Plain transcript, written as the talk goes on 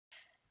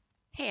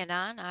Hey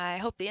Anon, I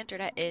hope the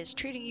internet is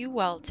treating you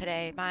well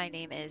today. My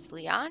name is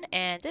Leon,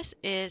 and this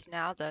is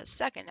now the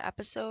second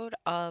episode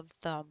of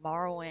the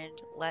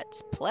Morrowind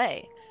Let's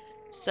Play.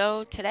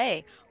 So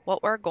today,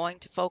 what we're going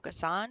to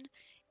focus on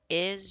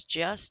is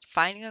just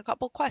finding a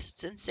couple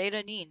quests in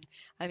Seyda Neen.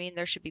 I mean,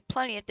 there should be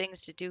plenty of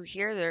things to do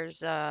here.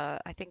 There's,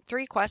 I think,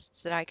 3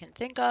 quests that I can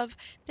think of.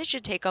 This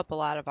should take up a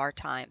lot of our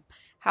time.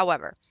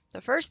 However,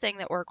 the first thing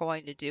that we're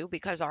going to do,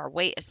 because our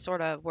weight is sort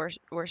of,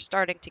 we're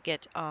starting to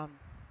get,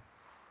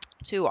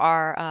 to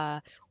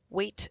our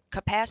weight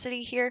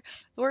capacity here,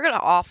 we're going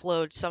to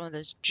offload some of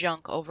this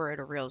junk over at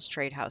Aurel's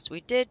Trade House. We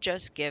did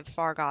just give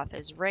Fargoth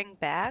his ring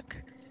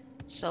back,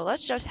 so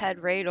let's just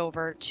head right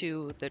over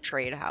to the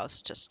trade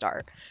house to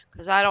start,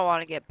 because I don't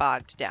want to get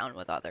bogged down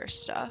with other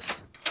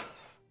stuff.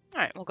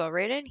 Alright, we'll go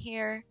right in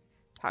here,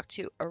 talk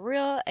to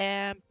Aurel,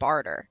 and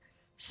barter.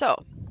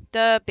 So,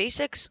 the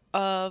basics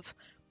of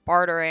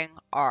bartering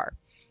are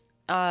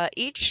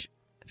each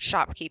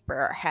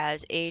shopkeeper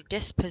has a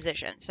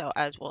disposition. So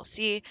as we'll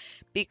see,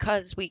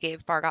 because we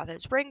gave Fargoth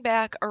his ring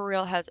back,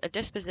 Aurel has a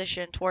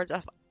disposition towards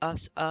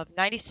us of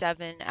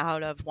 97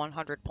 out of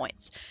 100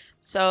 points.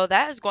 So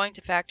that is going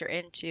to factor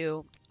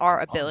into our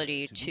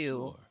ability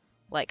to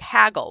like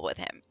haggle with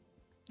him.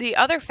 The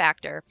other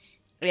factor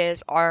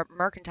is our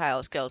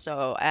mercantile skill.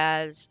 So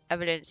as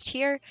evidenced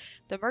here,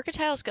 the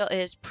mercantile skill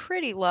is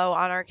pretty low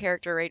on our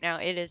character right now.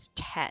 It is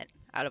 10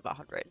 out of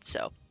 100.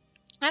 So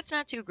that's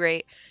not too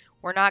great.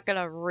 We're not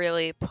going to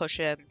really push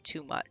him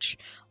too much.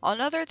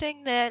 Another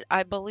thing that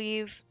I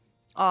believe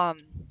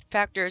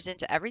factors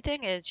into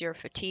everything is your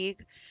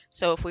fatigue.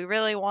 So if we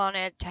really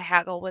wanted to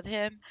haggle with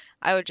him,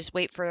 I would just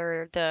wait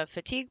for the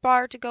fatigue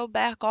bar to go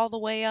back all the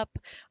way up.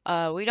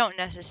 We don't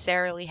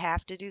necessarily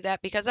have to do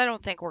that because I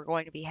don't think we're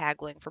going to be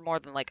haggling for more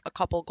than like a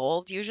couple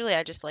gold. Usually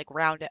I just like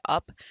round it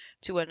up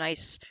to a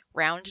nice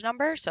round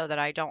number so that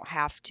I don't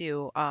have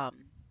to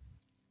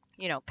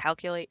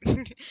calculate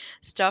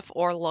stuff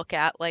or look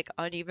at like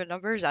uneven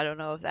numbers. I don't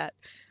know if that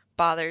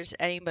bothers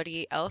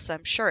anybody else.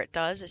 I'm sure it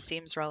does. It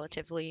seems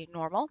relatively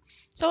normal.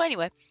 So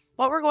anyway,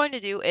 what we're going to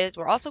do is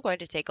we're also going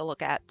to take a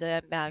look at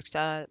the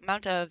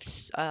amount of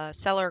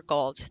seller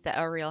gold that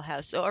Ariel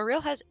has. So Ariel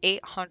has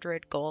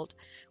 800 gold,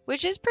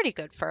 which is pretty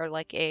good for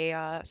like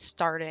a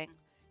starting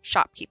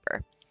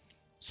shopkeeper.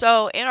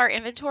 So in our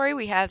inventory,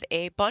 we have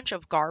a bunch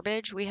of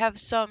garbage. We have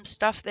some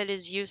stuff that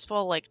is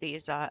useful, like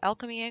these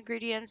alchemy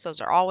ingredients.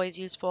 Those are always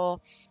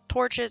useful.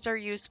 Torches are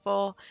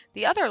useful.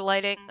 The other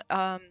lighting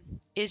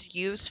is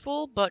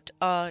useful, but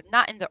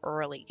not in the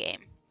early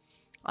game.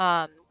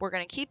 We're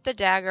going to keep the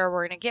dagger.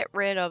 We're going to get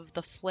rid of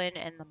the flint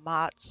and the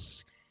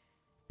mots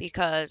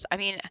because, I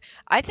mean,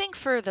 I think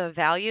for the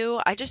value,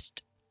 I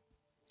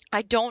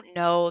don't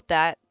know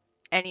that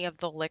any of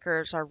the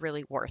liquors are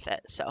really worth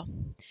it. So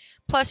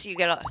plus, you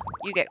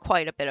get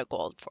quite a bit of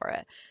gold for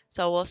it.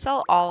 So we'll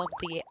sell all of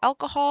the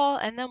alcohol,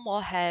 and then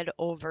we'll head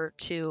over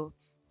to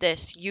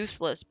this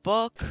useless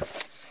book.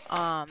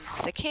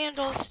 The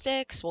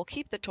candlesticks. We'll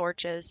keep the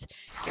torches.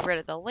 Get rid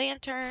of the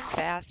lantern,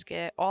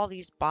 basket, all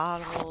these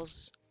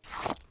bottles,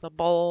 the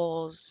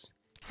bowls.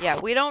 Yeah,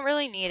 we don't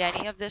really need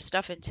any of this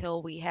stuff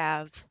until we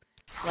have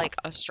like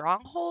a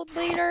stronghold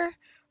later,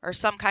 or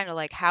some kind of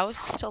like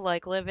house to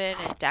like live in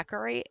and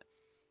decorate.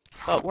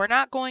 But we're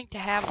not going to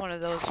have one of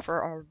those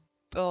for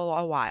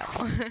a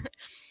while.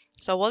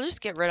 So we'll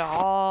just get rid of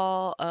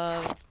all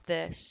of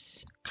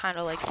this kind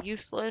of like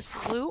useless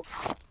loot,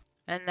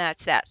 and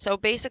that's that. So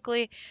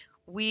basically,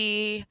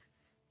 we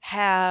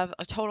have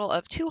a total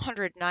of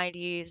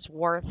 290's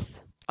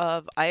worth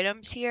of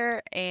items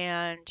here,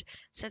 and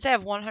since I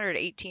have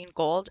 118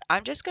 gold,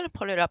 I'm just going to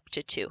put it up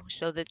to 2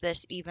 so that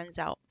this evens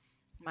out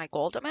my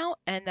gold amount,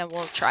 and then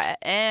we'll try it.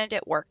 And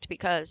it worked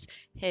because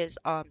his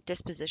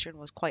disposition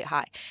was quite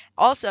high.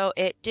 Also,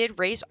 it did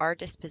raise our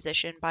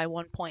disposition by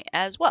 1 point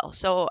as well.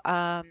 So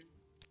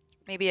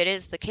maybe it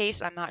is the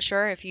case. I'm not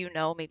sure. If you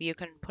know, maybe you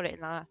can put it in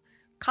the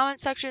comment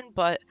section,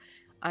 but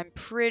I'm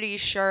pretty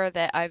sure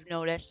that I've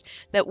noticed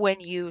that when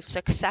you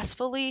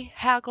successfully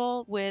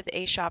haggle with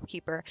a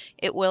shopkeeper,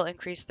 it will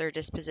increase their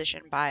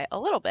disposition by a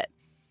little bit.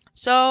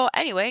 So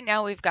anyway,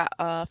 now we've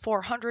got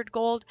 400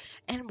 gold.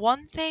 And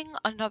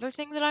another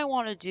thing that I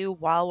want to do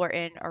while we're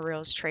in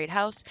Aurel's trade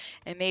house,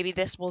 and maybe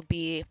this will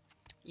be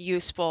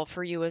useful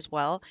for you as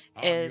well,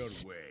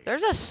 is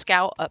there's a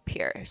scout up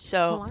here.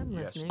 So I'm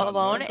listening.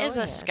 Alone Go is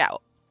a ahead.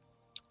 scout.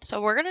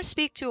 So we're going to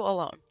speak to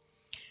Alone.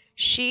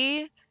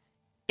 She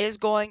is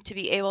going to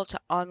be able to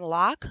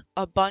unlock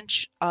a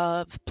bunch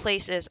of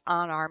places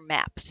on our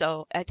map.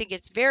 So I think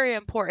it's very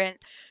important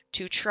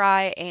to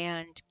try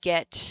and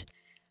get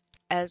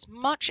as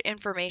much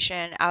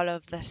information out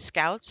of the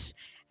scouts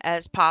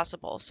as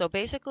possible. So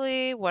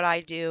basically what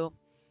I do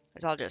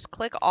is I'll just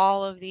click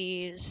all of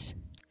these.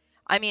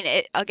 I mean,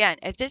 again,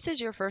 if this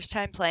is your first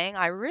time playing,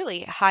 I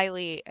really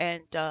highly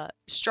and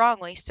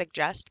strongly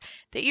suggest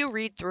that you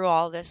read through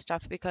all this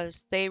stuff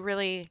because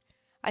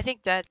I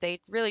think that they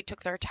really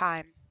took their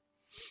time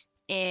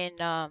in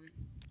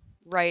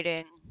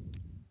writing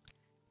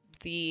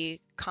the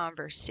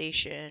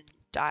conversation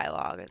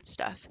dialogue and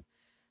stuff.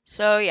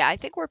 So yeah, I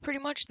think we're pretty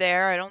much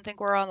there. I don't think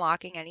we're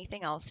unlocking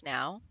anything else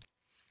now.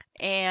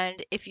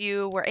 And if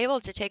you were able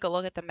to take a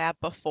look at the map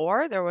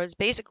before, there was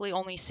basically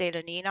only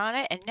Seyda Neen on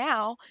it, and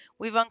now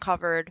we've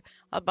uncovered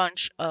a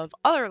bunch of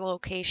other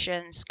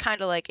locations, kind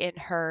of like in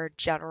her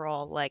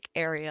general like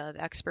area of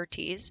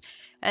expertise.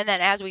 And then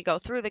as we go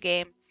through the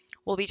game,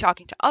 we'll be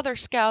talking to other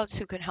scouts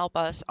who can help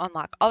us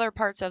unlock other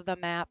parts of the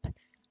map.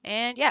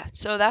 And yeah,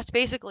 so that's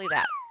basically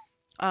that.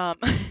 Um,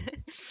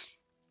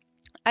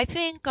 I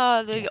think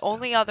the Yes, sir.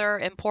 only other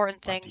important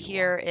What thing do you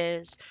here want?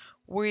 is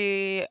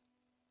we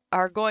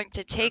are going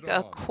to Right take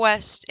a on.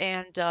 quest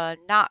and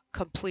not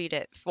complete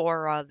it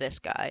for this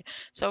guy.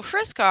 So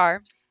Friskar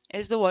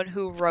is the one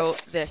who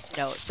wrote this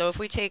note. So if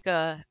we take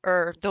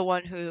or the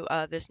one who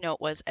this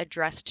note was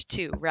addressed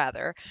to,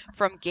 rather,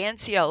 from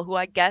Gansiel, who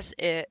I guess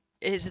it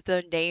is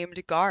the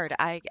named guard.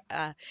 I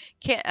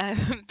can't.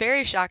 I'm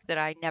very shocked that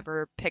I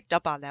never picked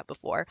up on that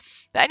before.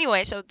 But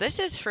anyway, so this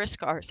is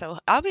Friskar. So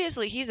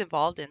obviously he's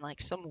involved in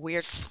like some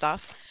weird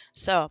stuff.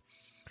 So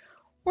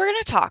we're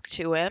gonna talk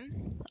to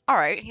him. All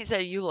right, he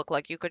said, "You look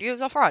like you could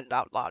use a friend,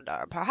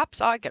 Outlander.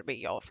 Perhaps I could be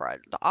your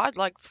friend. I'd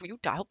like for you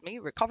to help me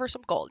recover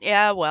some gold."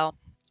 Yeah, well,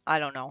 I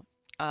don't know.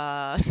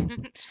 Uh,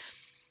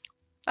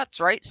 that's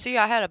right. See,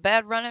 I had a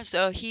bad run,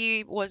 so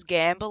he was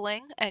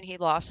gambling and he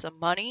lost some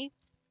money.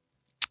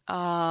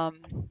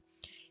 Um,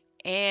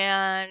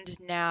 and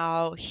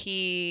now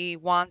he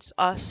wants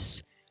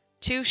us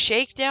to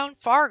shake down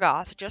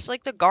Fargoth, just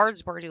like the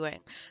guards were doing.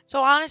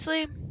 So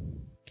honestly,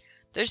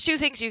 there's two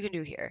things you can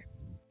do here.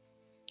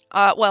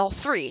 Well,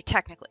 three,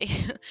 technically.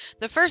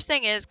 The first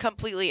thing is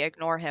completely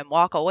ignore him,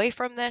 walk away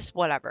from this,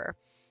 whatever.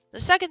 The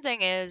second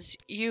thing is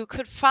you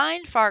could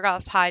find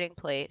Fargoth's hiding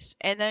place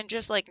and then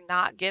just like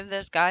not give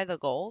this guy the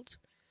gold.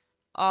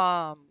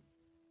 Um,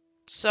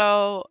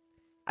 so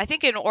I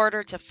think in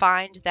order to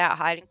find that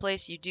hiding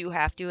place, you do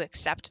have to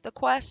accept the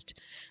quest.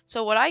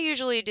 So what I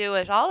usually do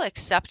is I'll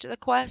accept the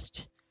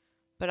quest,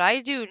 but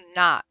I do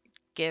not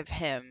give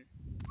him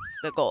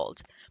the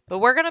gold. But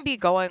we're gonna be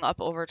going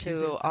up over Is there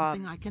to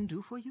something I can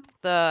do for you?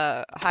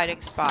 the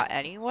hiding spot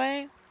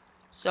anyway.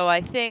 So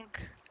I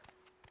think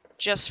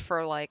just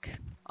for like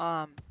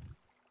um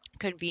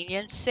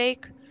convenience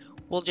sake,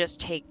 we'll just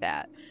take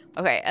that.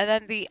 Okay, and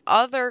then the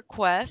other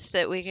quest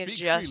that we can Speak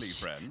freely,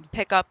 just friend.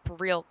 pick up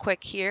real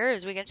quick here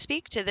is we can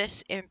speak to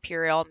this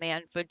Imperial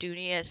man,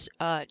 Vidunius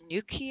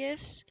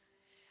Nucius.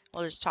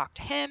 We'll just talk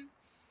to him.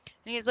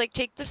 And he's like,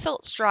 take the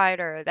Silt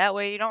Strider. That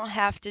way you don't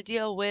have to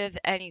deal with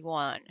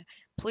anyone.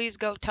 Please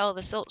go tell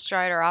the Silt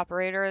Strider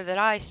operator that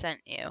I sent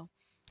you.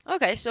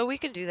 Okay, so we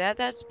can do that.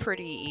 That's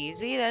pretty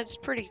easy. That's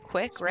pretty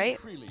quick, Speak right?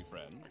 freely,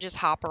 friend. Just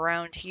hop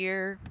around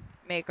here,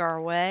 make our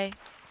way.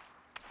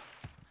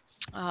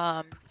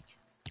 Um,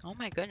 oh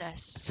my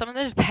goodness. Some of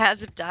this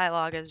passive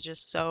dialogue is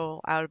just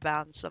so out of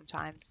bounds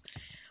sometimes.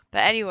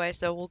 But anyway,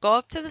 so we'll go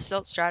up to the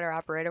Silt Strider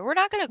operator. We're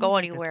not going to We go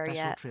make a anywhere special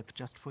yet. trip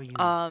just for you.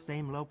 Um,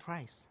 Same low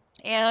price.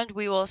 and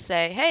we will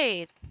say,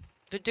 hey,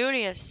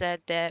 Vidunius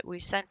said that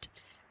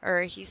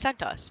he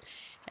sent us.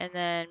 And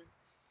then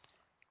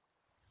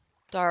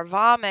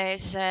Darvame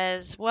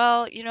says,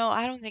 well,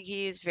 I don't think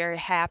he's very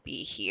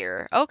happy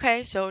here.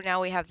 Okay, so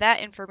now we have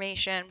that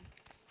information.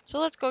 So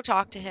let's go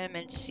talk to him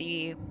and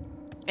see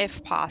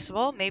if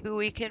possible. Maybe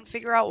we can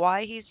figure out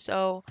why he's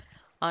so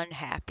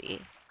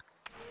unhappy.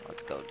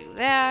 Let's go do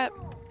that.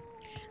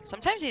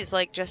 Sometimes he's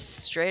like just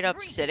straight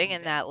up sitting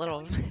in that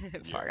little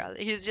fargoth.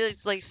 He's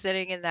just like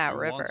sitting in that You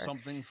want river.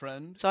 something,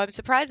 friend? So I'm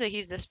surprised that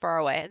he's this far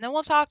away. And then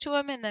we'll talk to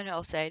him, and then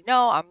he'll say,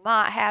 no, I'm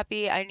not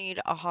happy. I need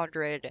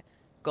 100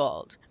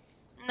 gold.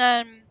 And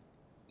then,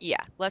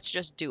 yeah, let's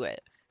just do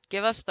it.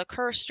 Give us the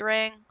cursed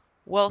ring.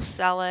 We'll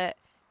sell it.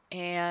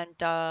 And,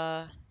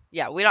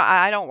 yeah,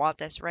 I don't want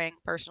this ring,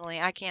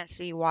 personally. I can't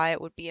see why it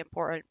would be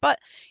important. But,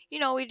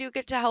 we do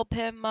get to help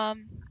him,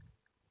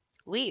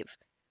 leave.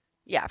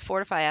 Yeah,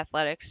 fortify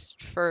athletics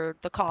for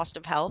the cost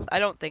of health. I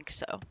don't think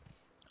so.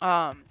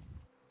 Um,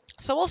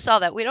 so we'll sell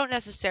that. We don't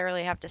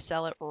necessarily have to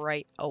sell it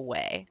right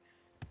away.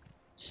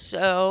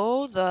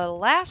 So the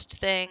last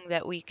thing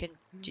that we can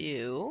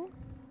do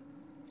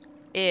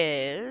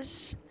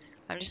is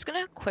I'm just going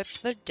to equip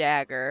the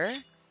dagger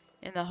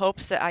in the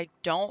hopes that I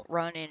don't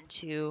run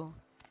into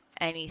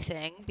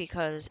anything,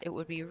 because it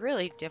would be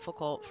really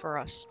difficult for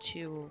us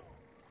to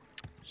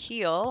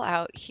heal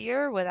out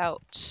here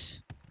without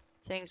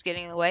things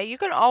getting in the way. You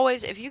can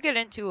always, if you get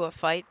into a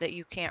fight that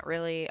you can't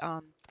really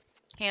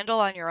handle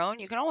on your own,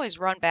 you can always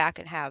run back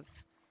and have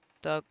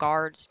the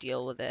guards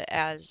deal with it,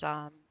 as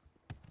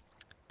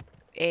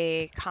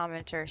a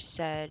commenter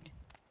said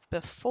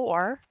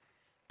before.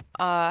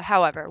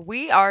 However,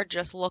 we are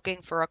just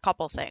looking for a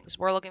couple things.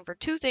 We're looking for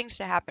two things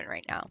to happen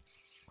right now.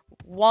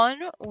 One,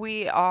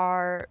 we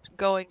are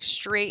going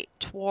straight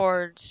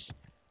towards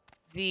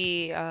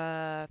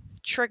the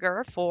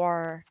trigger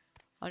for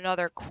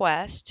another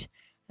quest.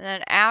 And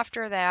then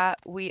after that,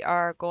 we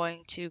are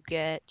going to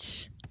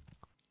get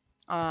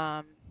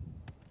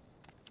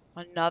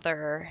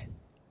another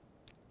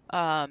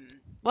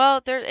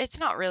well, it's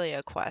not really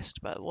a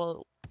quest, but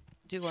we'll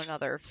do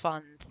another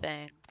fun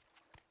thing.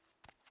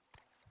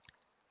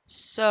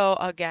 So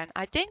again,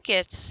 I think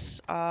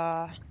it's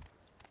right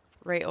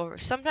over.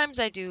 Sometimes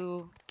I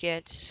do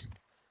get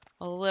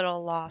a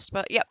little lost,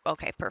 but yep,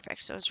 okay,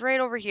 perfect. So it's right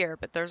over here,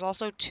 but there's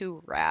also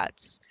 2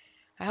 rats.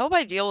 I hope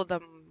I deal with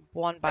them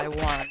one by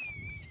one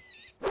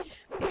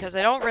because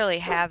I don't really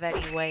have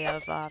any way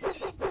of um,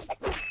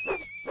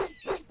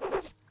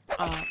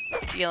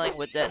 dealing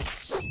with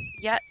this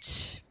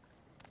yet.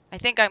 I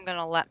think I'm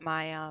gonna let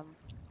my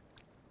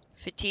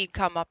fatigue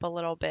come up a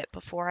little bit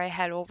before I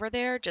head over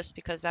there, just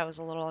because that was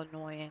a little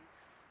annoying.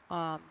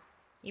 Um,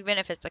 Even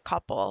if it's a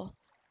couple.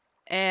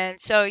 And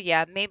so,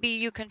 yeah, maybe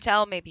you can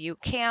tell, maybe you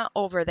can't.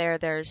 Over there,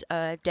 there's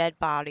a dead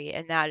body,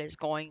 and that is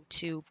going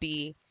to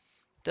be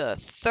the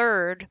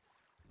 3rd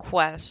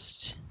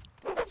quest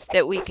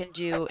that we can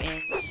do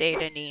in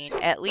Seyda Neen,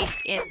 at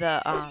least in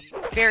the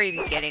very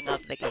beginning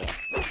of the game.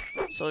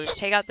 So we'll just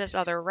take out this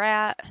other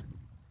rat.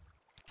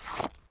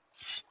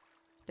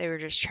 They were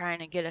just trying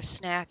to get a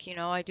snack, you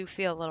know, I do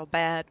feel a little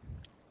bad.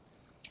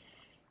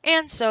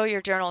 And so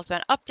your journal has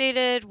been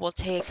updated. We'll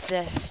take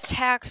this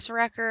tax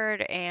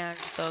record and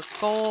the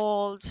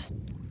gold.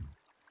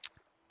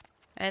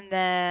 And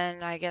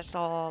then I guess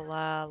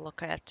I'll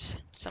look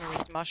at some of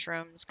these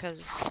mushrooms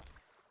because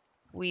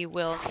we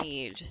will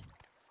need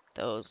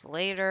those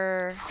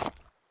later.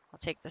 I'll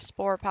take the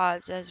spore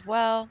pods as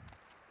well.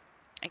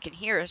 I can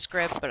hear a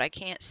script, but I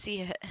can't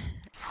see it.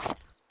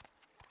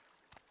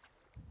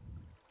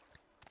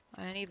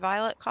 Any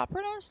violet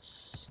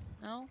copperness?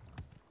 No?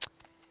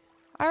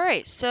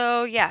 Alright,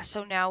 so yeah,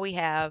 so now we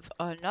have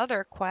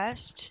another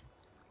quest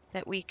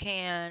that we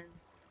can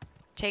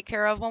take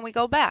care of when we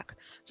go back.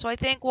 So I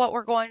think what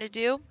we're going to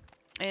do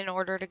in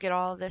order to get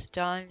all of this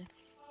done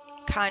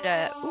kind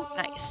of,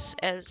 nice,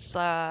 as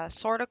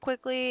sort of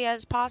quickly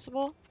as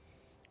possible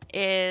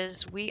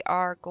is we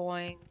are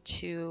going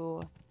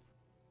to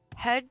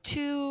head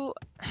to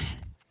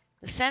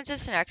the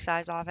Census and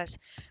Excise office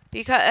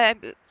because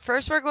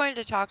first we're going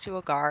to talk to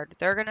a guard.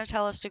 They're going to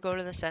tell us to go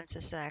to the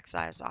Census and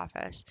Excise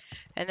office,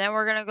 and then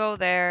we're going to go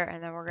there,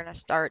 and then we're going to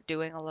start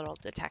doing a little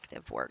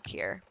detective work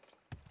here.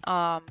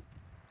 So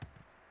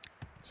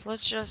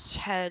let's just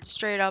head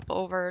straight up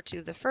over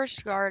to the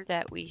first guard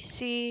that we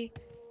see,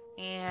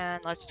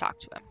 and let's talk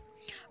to him.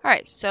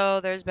 Alright,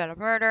 so there's been a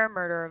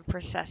murder of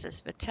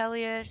Processus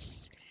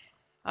Vitellius.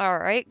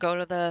 Alright, go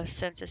to the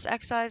Census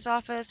Excise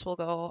office. We'll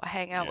go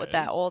hang out with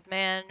that old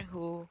man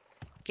who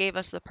gave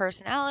us the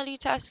personality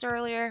test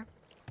earlier.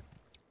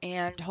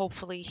 And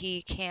hopefully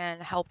he can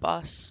help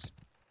us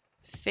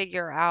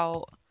figure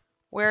out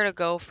where to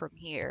go from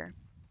here.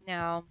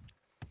 Now,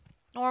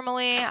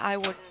 normally I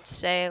wouldn't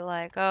say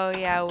like, oh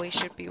yeah, we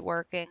should be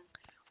working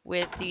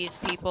with these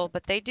people,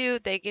 but they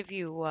give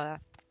you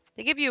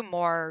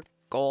more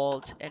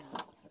gold, and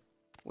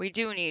we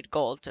do need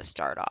gold to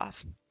start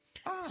off.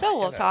 So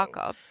we'll talk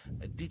up.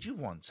 Did you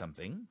want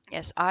something?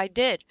 Yes, I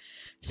did.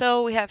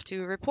 So we have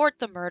to report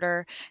the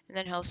murder, and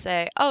then he'll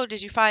say, oh,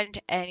 did you find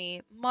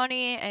any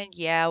money? And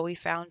yeah, we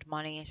found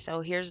money,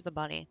 so here's the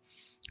money.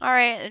 All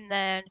right, and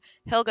then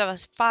he'll give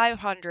us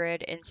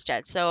 500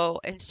 instead. So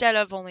instead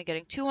of only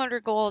getting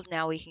 200 gold,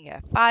 now we can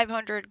get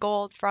 500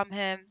 gold from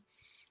him.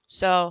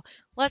 So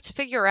let's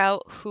figure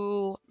out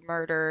who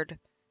murdered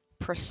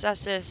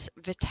Processus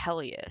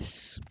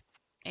Vitellius.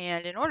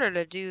 And in order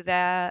to do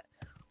that,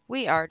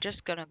 we are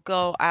just gonna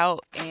go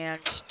out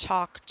and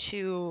talk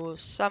to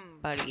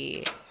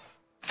somebody.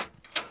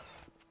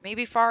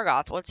 Maybe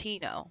Fargoth, what's he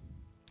know?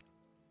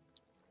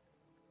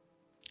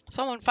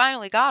 Someone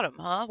finally got him,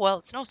 huh? Well,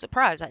 it's no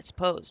surprise, I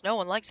suppose. No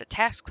one likes a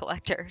tax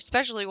collector,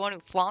 especially one who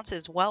flaunts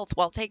his wealth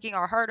while taking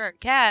our hard-earned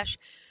cash.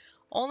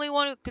 Only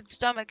one who could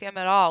stomach him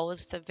at all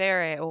was the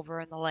Vere over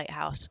in the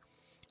lighthouse.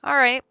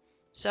 Alright,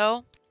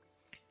 so,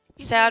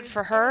 sad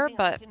for her,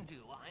 but...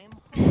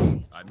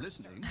 I'm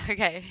listening.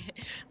 Okay,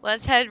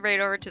 let's head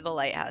right over to the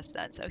lighthouse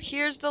then. So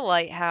here's the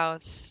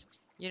lighthouse,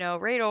 you know,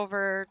 right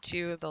over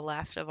to the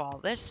left of all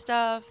this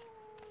stuff.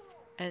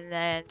 And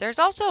then there's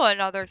also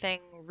another thing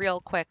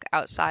real quick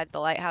outside the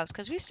lighthouse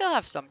because we still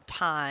have some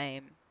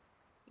time.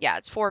 Yeah,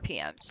 it's 4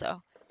 p.m.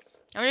 So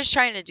I'm just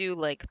trying to do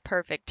like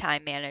perfect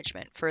time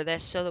management for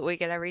this so that we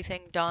get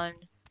everything done.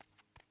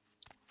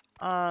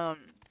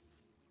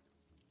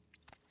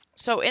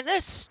 So in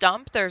this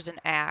stump, there's an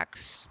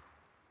axe.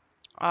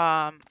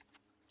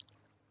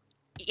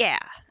 Yeah.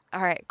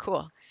 All right,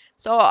 cool.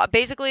 So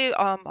basically,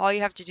 all you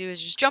have to do is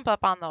just jump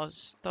up on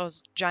those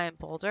giant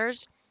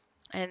boulders,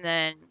 and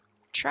then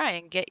try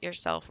and get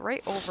yourself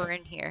right over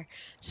in here.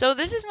 So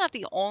this is not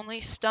the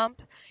only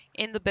stump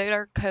in the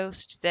Bitter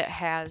Coast that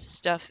has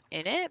stuff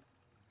in it.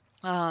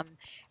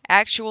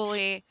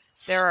 Actually,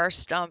 there are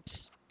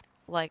stumps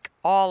like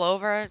all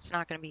over. It's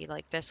not going to be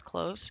like this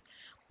close,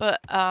 but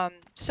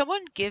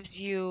someone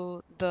gives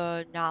you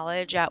the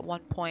knowledge at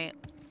one point.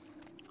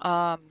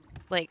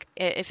 Like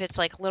if it's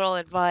like little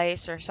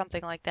advice or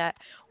something like that,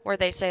 where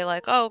they say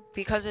like, oh,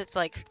 because it's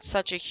like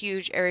such a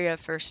huge area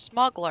for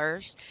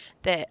smugglers,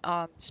 that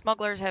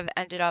smugglers have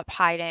ended up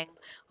hiding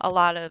a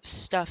lot of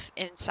stuff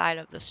inside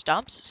of the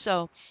stumps.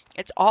 So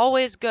it's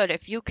always good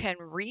if you can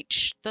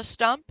reach the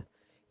stump,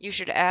 you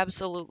should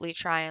absolutely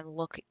try and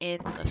look in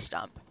the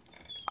stump.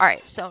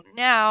 Alright, so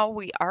now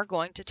we are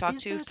going to talk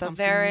Is to there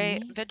something you Thavere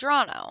need?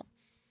 Vidrano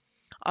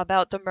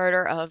about the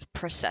murder of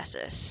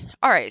Processus.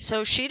 Alright,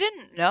 so she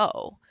didn't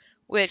know,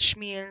 which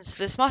means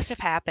this must have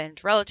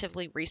happened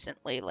relatively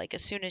recently, like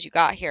as soon as you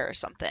got here or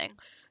something.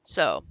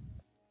 So,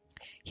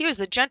 he was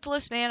the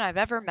gentlest man I've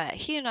ever met.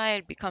 He and I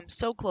had become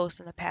so close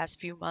in the past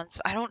few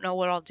months. I don't know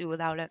what I'll do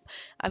without him.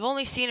 I've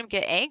only seen him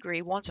get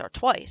angry once or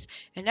twice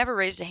and never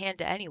raised a hand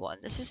to anyone.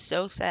 This is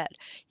so sad.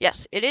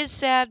 Yes, it is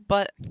sad,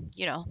 but,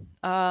 you know,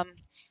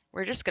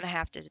 we're just gonna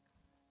have to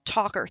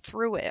talk her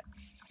through it.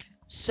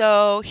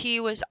 So he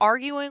was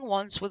arguing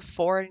once with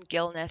Foreign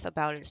Gilneth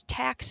about his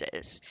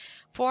taxes.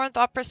 Foreign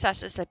thought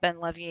Processus had been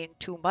levying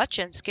too much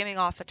and skimming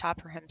off the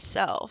top for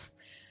himself.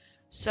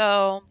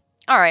 So,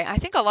 alright, I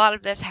think a lot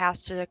of this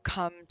has to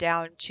come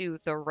down to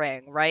the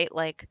ring, right?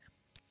 Like,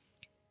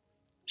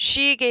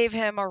 she gave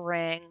him a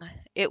ring.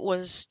 It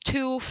was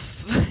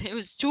it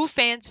was too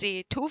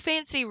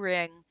fancy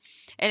ring,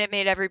 and it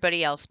made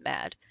everybody else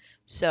mad.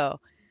 So,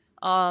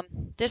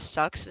 this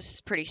sucks. This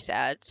is pretty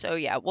sad. So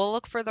yeah, we'll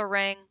look for the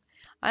ring.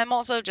 I'm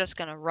also just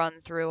gonna run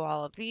through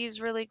all of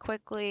these really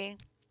quickly.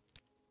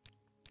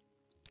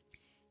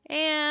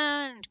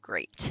 And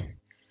great.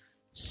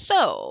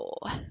 So,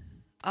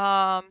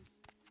 um,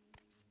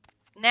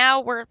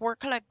 now we're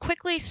gonna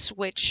quickly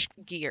switch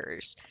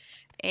gears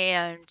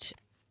and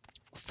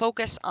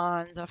focus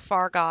on the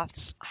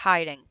Fargoth's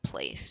hiding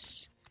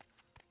place.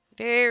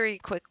 Very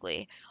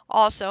quickly.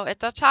 Also, at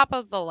the top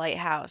of the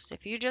lighthouse,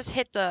 if you just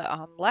hit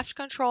the left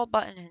control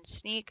button and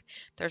sneak,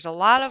 there's a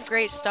lot of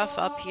great stuff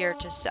up here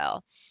to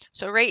sell.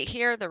 So right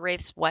here, the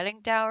Wraith's Wedding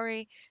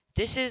Dowry.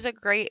 This is a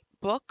great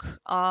book.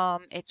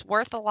 It's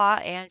worth a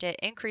lot, and it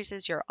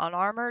increases your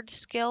unarmored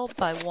skill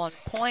by 1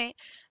 point.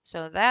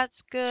 So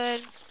that's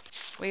good.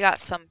 We got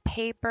some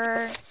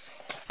paper,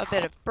 a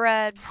bit of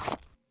bread,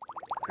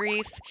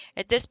 grief.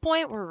 At this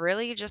point, we're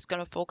really just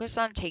going to focus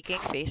on taking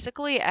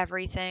basically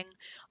everything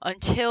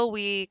until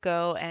we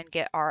go and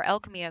get our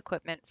alchemy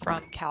equipment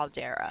from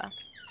Caldera.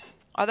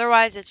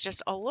 Otherwise, it's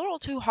just a little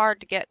too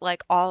hard to get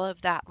like all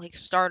of that like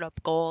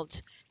startup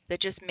gold that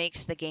just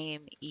makes the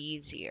game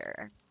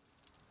easier.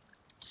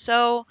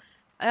 So,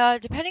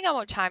 depending on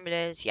what time it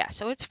is, yeah,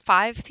 so it's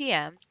 5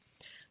 p.m.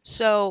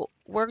 So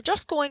we're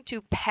just going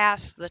to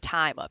pass the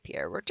time up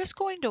here. We're just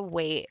going to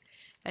wait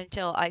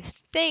until I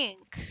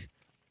think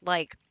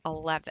like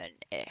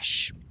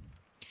 11-ish.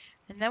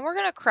 And then we're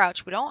going to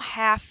crouch. We don't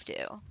have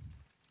to.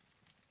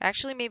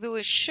 Actually, maybe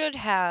we should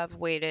have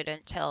waited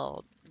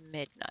until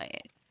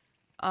midnight.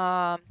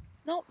 No,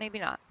 maybe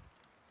not.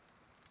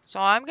 So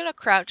I'm going to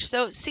crouch.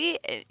 So see,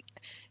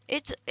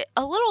 it's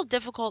a little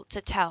difficult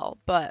to tell,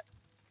 but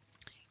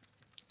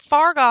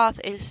Fargoth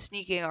is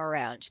sneaking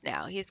around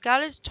now. He's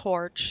got his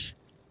torch,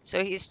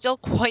 so he's still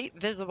quite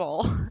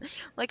visible.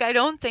 Like, I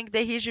don't think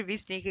that he should be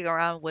sneaking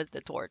around with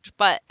the torch.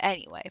 But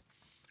anyway,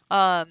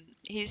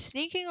 he's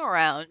sneaking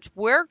around.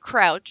 We're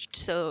crouched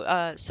so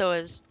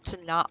as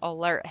to not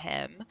alert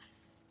him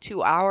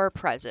to our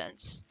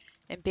presence.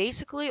 And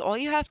basically, all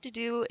you have to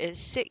do is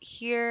sit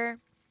here,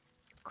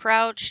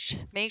 crouched,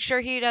 make sure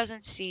he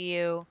doesn't see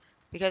you,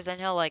 because then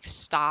he'll like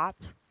stop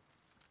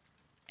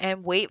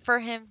and wait for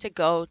him to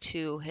go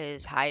to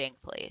his hiding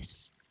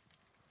place.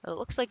 It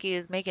looks like he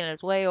is making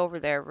his way over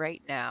there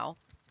right now.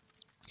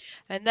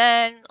 And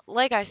then,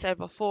 like I said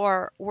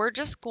before, we're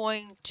just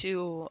going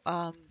to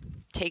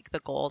take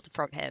the gold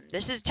from him.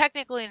 This is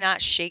technically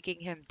not shaking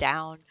him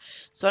down,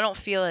 so I don't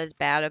feel as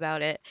bad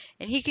about it.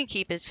 And he can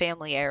keep his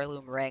family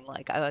heirloom ring.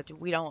 Like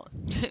we don't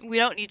we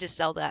don't need to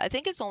sell that. I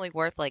think it's only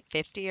worth like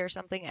 50 or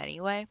something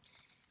anyway.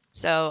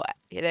 So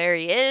there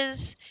he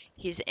is.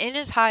 He's in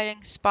his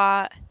hiding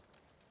spot,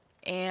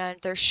 and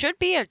there should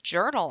be a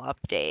journal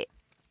update.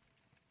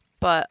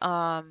 But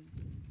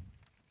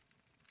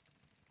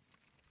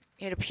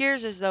it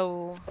appears as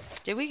though,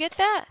 did we get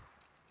that?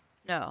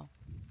 No,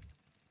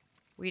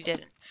 we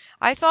didn't.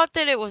 I thought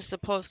that it was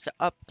supposed to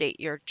update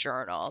your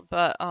journal,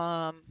 but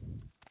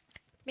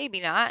maybe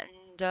not,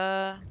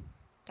 and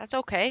that's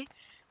okay.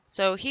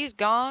 So he's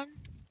gone.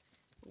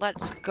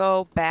 Let's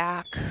go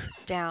back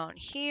down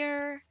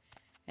here,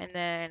 and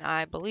then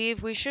I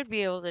believe we should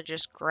be able to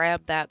just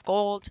grab that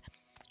gold,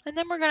 and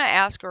then we're gonna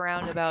ask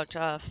around about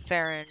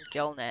Farron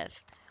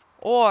Gilneth,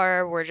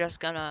 or we're just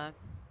gonna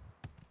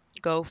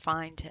go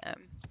find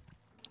him.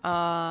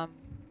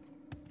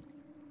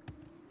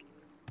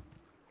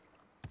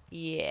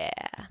 Yeah.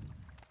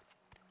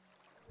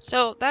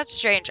 So that's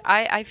strange.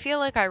 I feel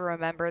like I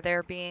remember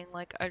there being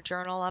like a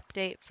journal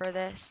update for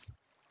this,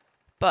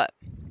 but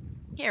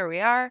here we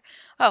are.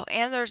 Oh,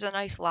 and there's a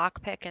nice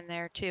lockpick in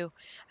there too.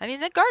 I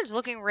mean, the guard's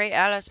looking right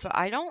at us, but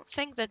I don't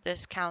think that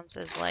this counts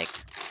as like,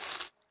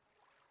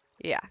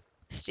 yeah,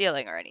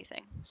 stealing or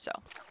anything. So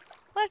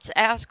let's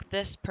ask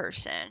this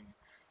person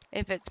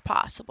if it's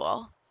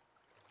possible.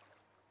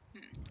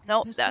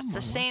 Nope, There's that's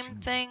the someone same watching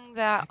me. thing I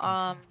that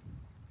can tell.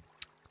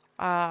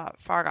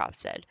 Fargoth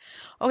said.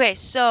 Okay,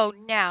 so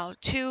now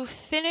to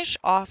finish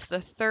off the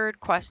third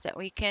quest that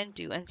we can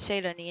do and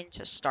seyda neen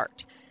to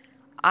start.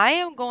 I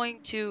am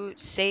going to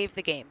save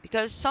the game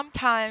because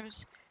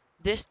sometimes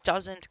this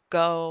doesn't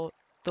go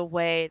the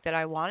way that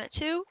I want it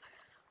to.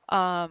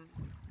 Um,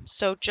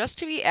 so just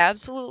to be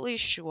absolutely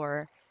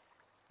sure,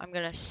 I'm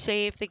going to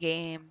save the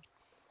game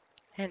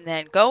and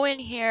then go in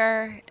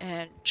here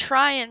and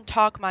try and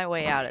talk my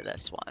way out of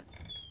this one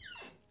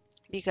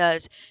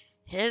because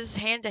his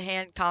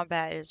hand-to-hand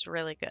combat is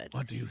really good.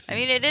 What do you I think?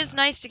 mean, it is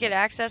nice to get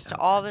access to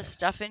all this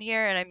stuff in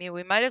here, and I mean,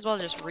 we might as well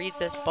just read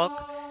this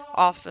book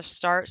off the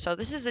start. So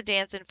this is a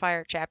Dance in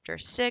Fire chapter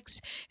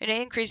 6, and it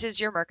increases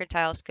your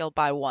mercantile skill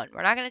by 1.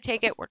 We're not going to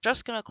take it, we're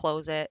just going to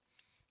close it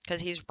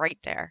because he's right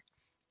there.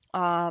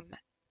 Um,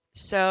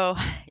 so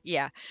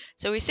yeah,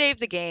 so we saved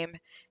the game,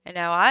 and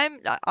now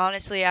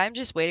honestly, I'm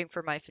just waiting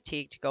for my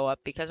fatigue to go up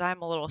because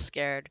I'm a little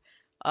scared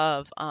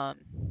of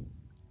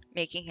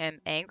making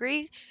him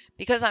angry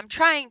because I'm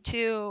trying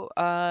to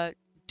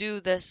do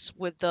this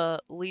with the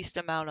least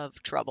amount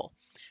of trouble.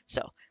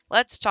 So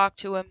let's talk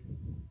to him.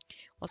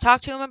 We'll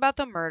talk to him about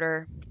the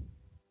murder.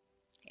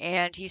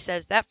 And he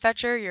says, that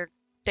fetcher, you're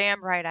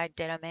damn right I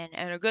did him in.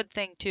 And a good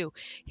thing, too.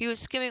 He was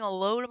skimming a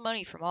load of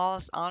money from all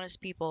us honest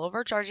people,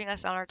 overcharging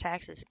us on our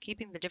taxes and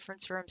keeping the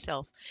difference for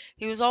himself.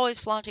 He was always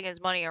flaunting his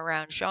money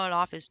around, showing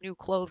off his new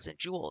clothes and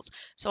jewels.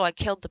 So I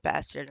killed the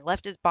bastard and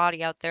left his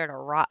body out there to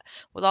rot,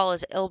 with all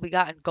his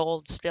ill-begotten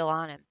gold still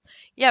on him.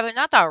 Yeah, but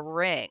not the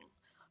ring.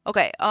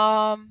 Okay,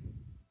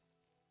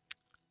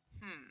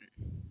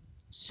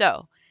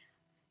 So,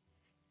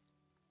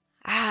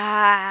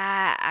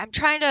 I'm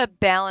trying to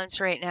balance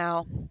right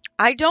now.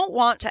 I don't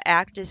want to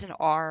act as an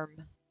arm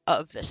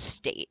of the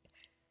state.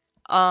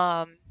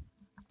 I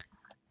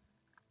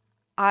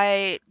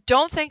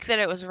don't think that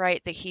it was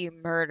right that he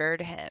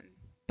murdered him,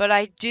 but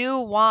I do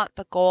want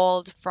the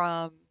gold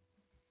from,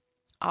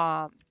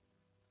 um,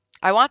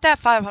 I want that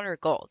 500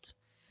 gold.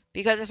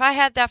 Because if I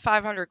had that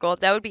 500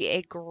 gold, that would be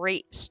a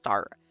great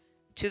start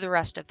to the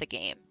rest of the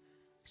game.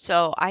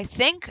 So I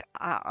think,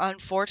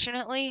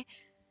 unfortunately,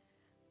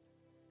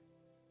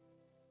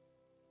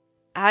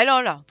 I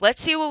don't know. Let's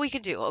see what we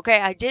can do.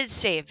 Okay, I did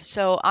save.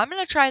 So I'm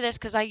going to try this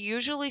because I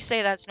usually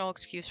say that's no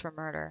excuse for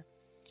murder.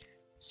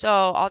 So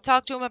I'll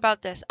talk to him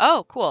about this.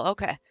 Oh, cool.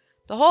 Okay.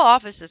 The whole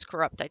office is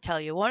corrupt, I tell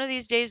you. One of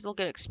these days they'll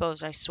get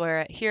exposed, I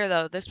swear it. Here,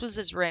 though, this was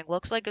his ring.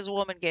 Looks like his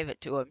woman gave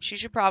it to him. She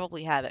should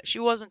probably have it. She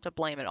wasn't to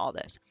blame in all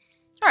this.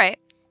 All right.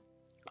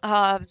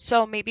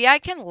 So maybe I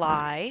can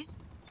lie.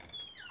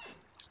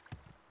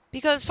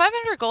 Because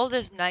 500 gold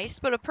is nice,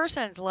 but a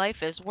person's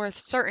life is worth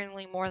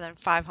certainly more than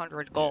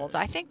 500 gold.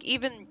 I think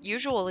even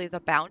usually the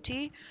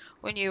bounty,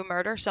 when you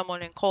murder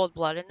someone in cold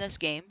blood in this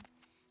game,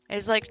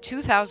 is like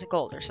 2,000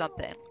 gold or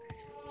something.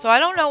 So I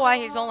don't know why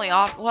he's only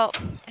off. Well,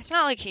 it's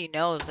not like he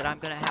knows that I'm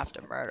going to have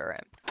to murder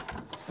him.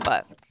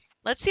 But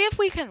let's see if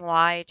we can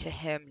lie to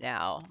him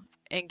now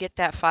and get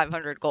that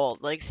 500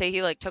 gold. Like, say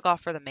he like took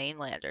off for the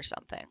mainland or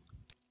something.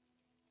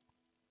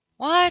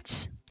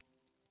 What?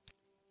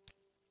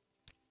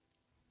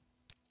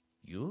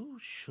 You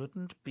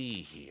shouldn't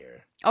be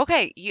here.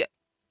 Okay,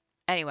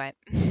 anyway.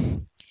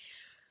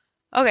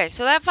 Okay,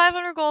 so that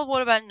 500 gold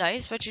would have been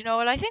nice, but you know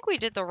what? I think we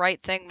did the right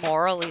thing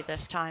morally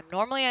this time.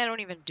 Normally, I don't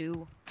even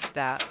do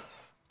that.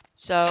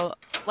 So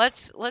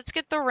let's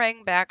get the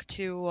ring back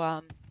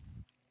to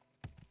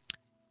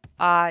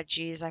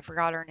geez, I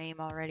forgot her name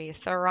already.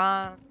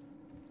 Theron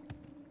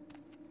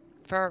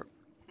for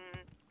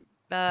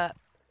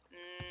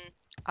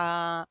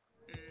uh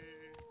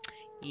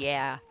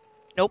yeah.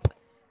 Nope.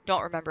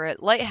 Don't remember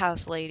it.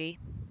 Lighthouse lady.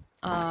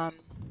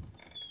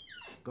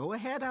 Go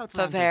ahead,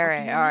 Outlander.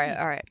 Favere.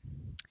 All right.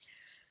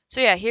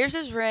 So yeah, here's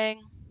his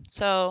ring.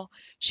 So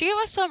she gave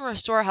us some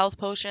restore health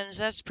potions.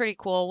 That's pretty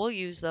cool. We'll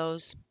use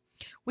those.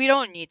 We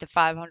don't need the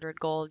 500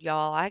 gold,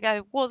 y'all.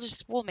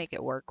 We'll make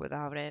it work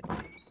without it.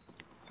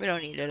 We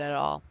don't need it at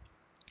all.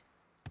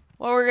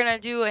 What we're gonna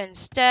do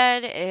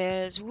instead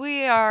is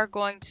we are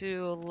going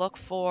to look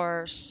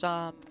for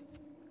some.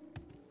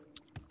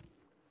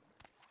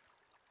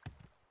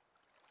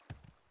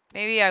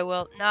 Maybe I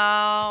will.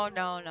 No,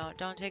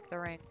 don't take the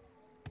ring.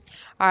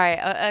 All right,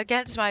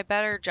 against my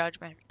better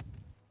judgment,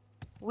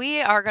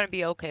 we are gonna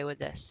be okay with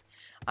this.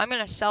 I'm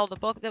gonna sell the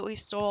book that we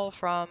stole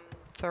from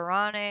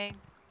Thorane,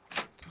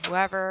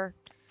 whoever,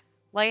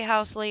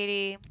 Lighthouse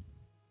Lady.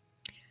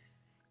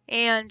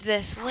 And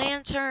this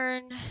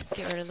lantern,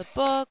 get rid of the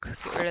book,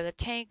 get rid of the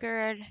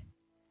tankard.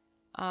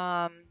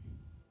 I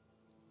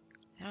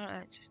don't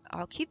know,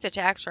 I'll keep the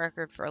tax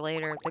record for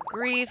later. The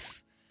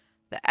grief,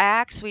 the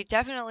axe, we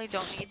definitely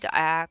don't need the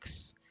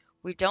axe.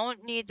 We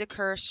don't need the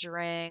cursed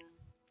ring.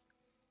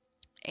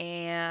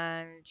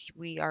 And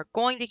we are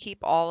going to keep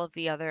all of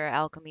the other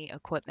alchemy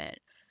equipment.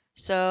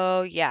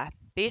 So yeah,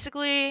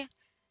 basically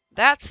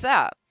that's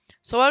that.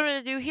 So what I'm going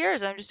to do here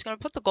is I'm just going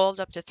to put the gold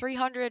up to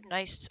 300,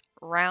 nice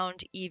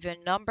round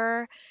even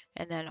number,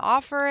 and then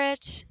offer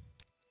it.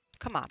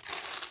 Come on.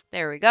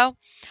 There we go.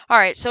 All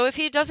right, so if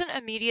he doesn't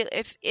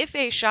immediately, if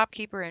a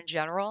shopkeeper in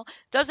general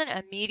doesn't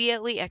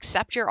immediately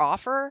accept your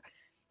offer,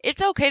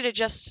 it's okay to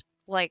just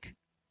like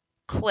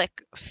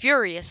click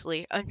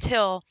furiously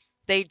until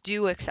they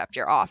do accept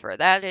your offer.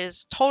 That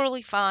is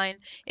totally fine.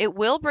 It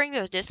will bring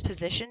the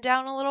disposition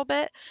down a little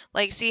bit.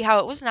 Like, see how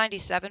it was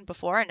 97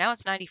 before and now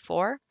it's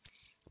 94?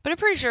 But I'm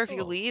pretty sure if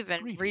you Oh, leave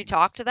and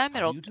re-talk greetings. to them, How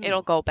do you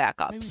it'll do? go back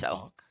May up. we So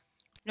talk?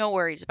 no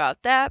worries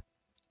about that.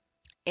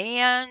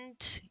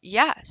 And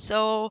yeah,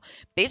 so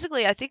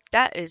basically, I think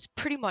that is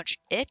pretty much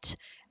it.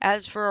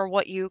 As for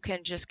what you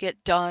can just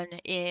get done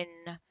in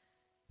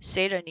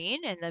Seyda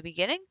Neen in the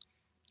beginning,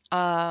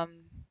 um,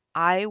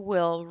 I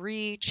will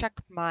recheck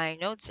my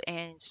notes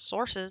and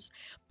sources,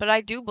 but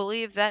I do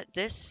believe that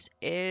this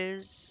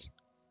is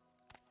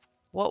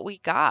what we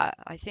got.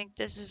 I think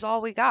this is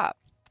all we got.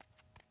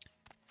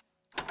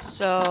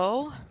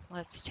 So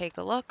let's take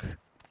a look.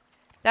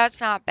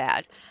 That's not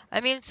bad. I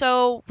mean,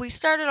 so we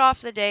started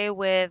off the day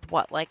with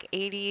what, like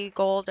 80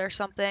 gold or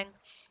something.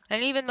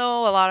 And even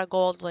though a lot of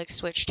gold like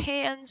switched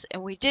hands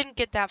and we didn't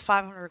get that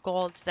 500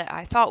 gold that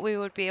I thought we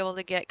would be able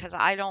to get because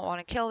I don't want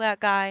to kill that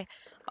guy,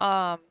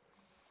 um,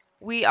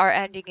 we are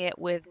ending it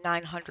with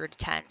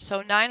 910.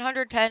 So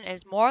 910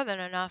 is more than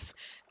enough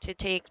to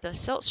take the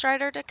Silt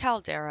Strider to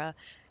Caldera,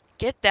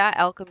 get that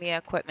alchemy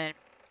equipment,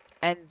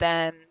 and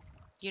then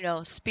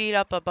speed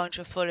up a bunch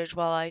of footage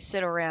while I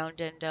sit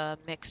around and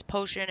mix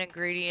potion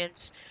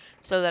ingredients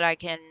so that I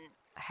can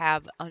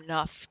have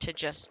enough to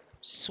just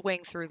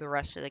swing through the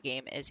rest of the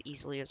game as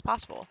easily as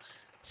possible.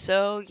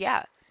 So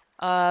yeah,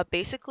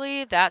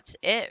 basically that's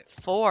it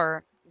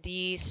for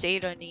the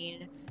Seyda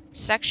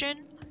section,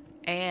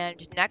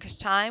 and next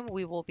time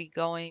we will be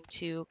going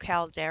to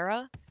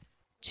Caldera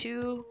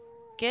to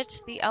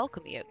get the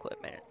alchemy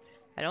equipment.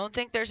 I don't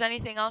think there's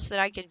anything else that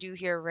I can do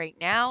here right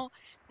now,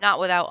 not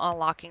without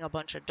unlocking a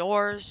bunch of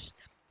doors.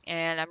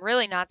 And I'm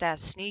really not that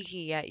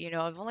sneaky yet.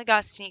 I've only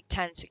got sneak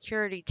 10,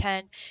 security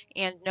 10,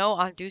 and no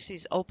on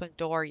Ducey's open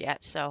door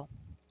yet. So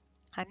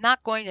I'm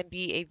not going to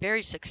be a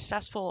very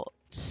successful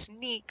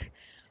sneak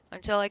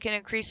until I can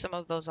increase some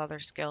of those other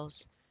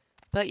skills.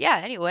 But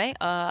yeah, anyway,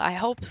 I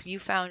hope you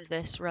found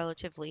this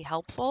relatively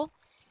helpful.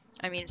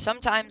 I mean,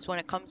 sometimes when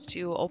it comes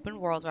to open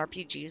world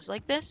RPGs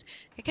like this,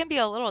 it can be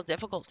a little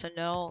difficult to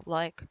know,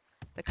 like,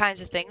 the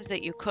kinds of things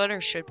that you could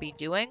or should be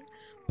doing.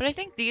 But I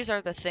think these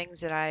are the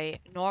things that I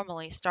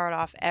normally start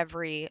off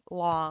every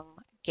long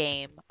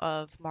game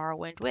of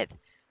Morrowind with.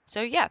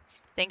 So, yeah,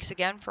 thanks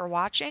again for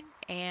watching,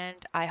 and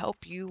I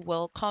hope you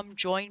will come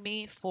join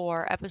me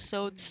for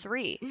episode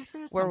 3, Is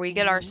there where we something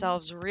get you need?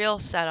 ourselves real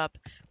set up,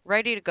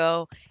 ready to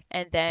go,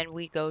 and then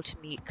we go to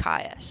meet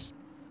Caius.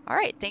 All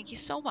right, thank you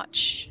so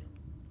much.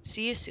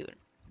 See you soon.